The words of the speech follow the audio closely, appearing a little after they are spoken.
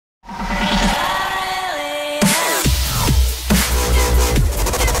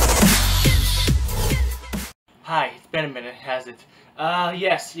it?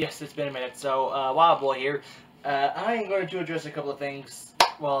 Yes, it's been a minute. So, Wild Boy here. I am going to address a couple of things.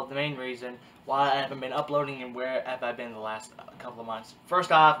 Well, the main reason why I haven't been uploading and where have I been the last couple of months.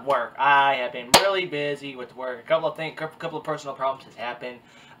 First off, work. I have been really busy with work. A couple of personal problems has happened.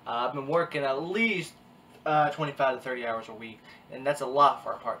 I've been working at least 25 to 30 hours a week, and that's a lot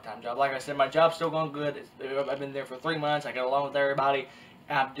for a part-time job. Like I said, my job's still going good. I've been there for 3 months. I get along with everybody.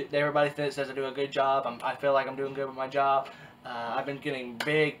 Everybody says I do a good job. I feel like I'm doing good with my job. I've been getting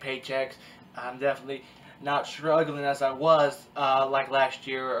big paychecks. I'm definitely not struggling as I was like last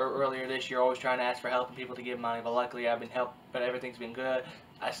year or earlier this year, always trying to ask for help and people to give money, but luckily I've been helped, but everything's been good.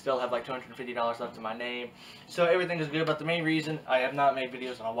 I still have like $250 left in my name, so everything is good. But the main reason I have not made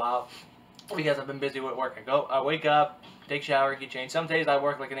videos in a while because I've been busy with work. I wake up, take a shower, get changed. Some days I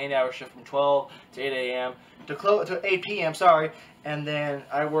work like an 8-hour shift from 12 to 8 a.m. to 8 p.m. Sorry, and then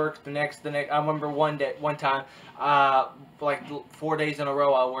I work the next. I remember one time, like 4 days in a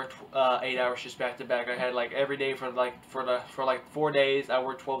row, I worked 8-hour shifts back to back. I had like every day for like 4 days. I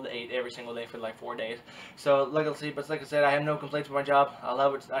worked 12 to 8 every single day for like 4 days. So like I said, I have no complaints with my job. I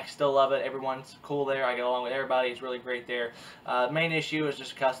love it. I still love it. Everyone's cool there. I get along with everybody. It's really great there. Main issue is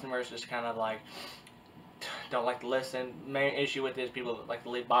just customers just kind of like don't like to listen. Main issue with this, people that like to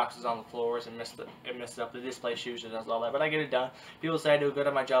leave boxes on the floors and mess up the display shoes and all that. But I get it done. People say I do good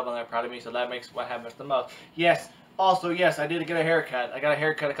at my job and they're proud of me, so that makes what happens the most. Yes. Also, yes, I did get a haircut. I got a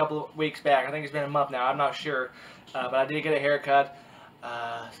haircut a couple of weeks back. I think it's been a month now. I'm not sure, but I did get a haircut.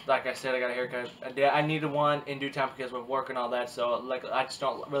 Like I said, I got a haircut. I needed one in due time because of work and all that. So, like, I just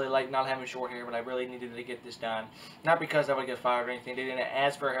don't really like not having short hair, but I really needed to get this done. Not because I would get fired or anything. They didn't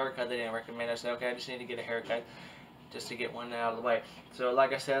ask for a haircut. They didn't recommend it. I said, okay, I just need to get a haircut just to get one out of the way. So,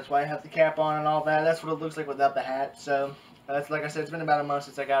 like I said, that's why I have the cap on and all that. That's what it looks like without the hat. So, that's like I said, it's been about a month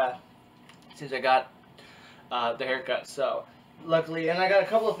since I got the haircut. So luckily, and I got a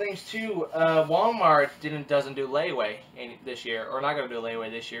couple of things too. Walmart doesn't do layaway this year, or not gonna do layaway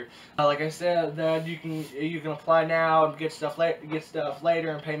this year. Like I said, that you can apply now and get stuff later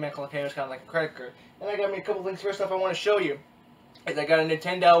and pay monthly payments, kind of like a credit card. And I got me a couple things. First off, I want to show you is I got a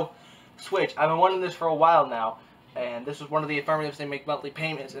Nintendo Switch. I've been wanting this for a while now, and this was one of the affirmatives. They make monthly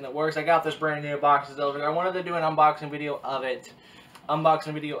payments, and it works. I got this brand new box delivered. I wanted to do an unboxing video of it.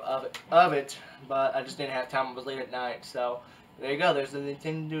 But I just didn't have time. It was late at night, so there you go. There's the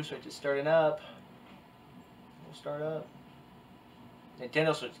Nintendo Switch. It's starting up. We'll start up.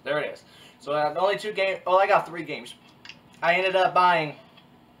 Nintendo Switch. There it is. So only 2 games. Oh, I got 3 games. I ended up buying,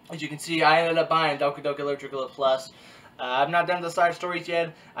 as you can see, Doki Doki Literature Club Plus. I've not done the side stories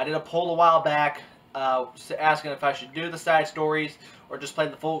yet. I did a poll a while back asking if I should do the side stories or just do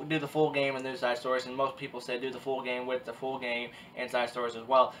the full game and do the side stories, and most people said do the full game with the full game and side stories as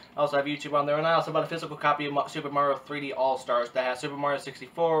well. I also have YouTube on there, and I also bought a physical copy of Super Mario 3D All-Stars that has Super Mario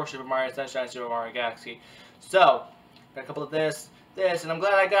 64, Super Mario Sunshine, Super Mario Galaxy. So, got a couple of this, and I'm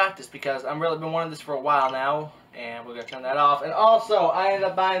glad I got this because I've really been wanting this for a while now, and we're going to turn that off. And also, I ended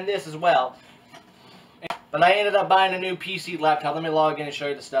up buying this as well. But I ended up buying a new PC laptop. Let me log in and show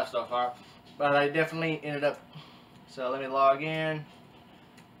you the stuff so far. But I definitely ended up, so let me log in.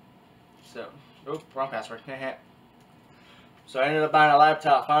 So, oops, wrong password. So I ended up buying a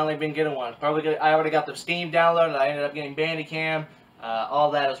laptop. Finally been getting one. I already got the Steam downloaded. I ended up getting Bandicam,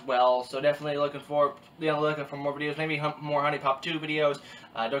 all that as well. So definitely looking for more videos. Maybe more Honey Pop 2 videos.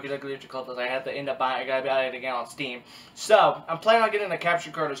 Doki Doki Literature Club. I had to end up buying. I gotta buy it again on Steam. So I'm planning on getting a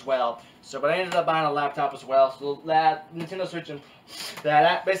capture card as well. So, but I ended up buying a laptop as well. So that Nintendo Switch and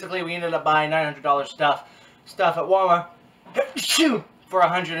that basically we ended up buying $900 stuff at Walmart. For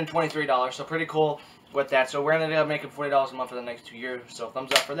 $123, so pretty cool with that. So we're ended up making $40 a month for the next 2 years, so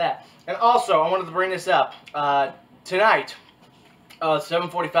thumbs up for that. And also, I wanted to bring this up. Tonight,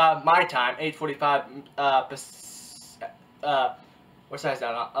 7:45 my time, 8:45 what size is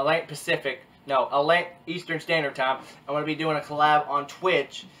that? Atlantic Pacific, no, Atlantic Eastern Standard Time. I'm going to be doing a collab on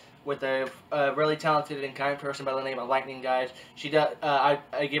Twitch with a really talented and kind person by the name of Lightning Guys. She does. I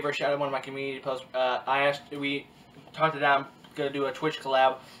gave her a shout out on one of my community posts. We talked it out. Going to do a Twitch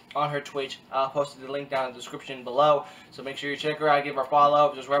collab on her Twitch. I'll post the link down in the description below, so make sure you check her out, give her a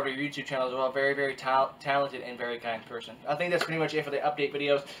follow, just wherever your YouTube channel as well. Very, very talented and very kind person. I think that's pretty much it for the update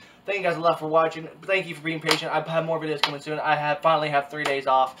videos. Thank you guys a lot for watching. Thank you for being patient. I have more videos coming soon. I finally have 3 days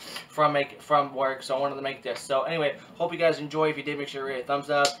off from work, so I wanted to make this. So anyway, hope you guys enjoy. If you did, make sure you hit a thumbs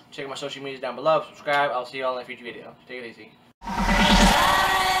up. Check out my social media down below. Subscribe. I'll see you all in a future video. Take it easy.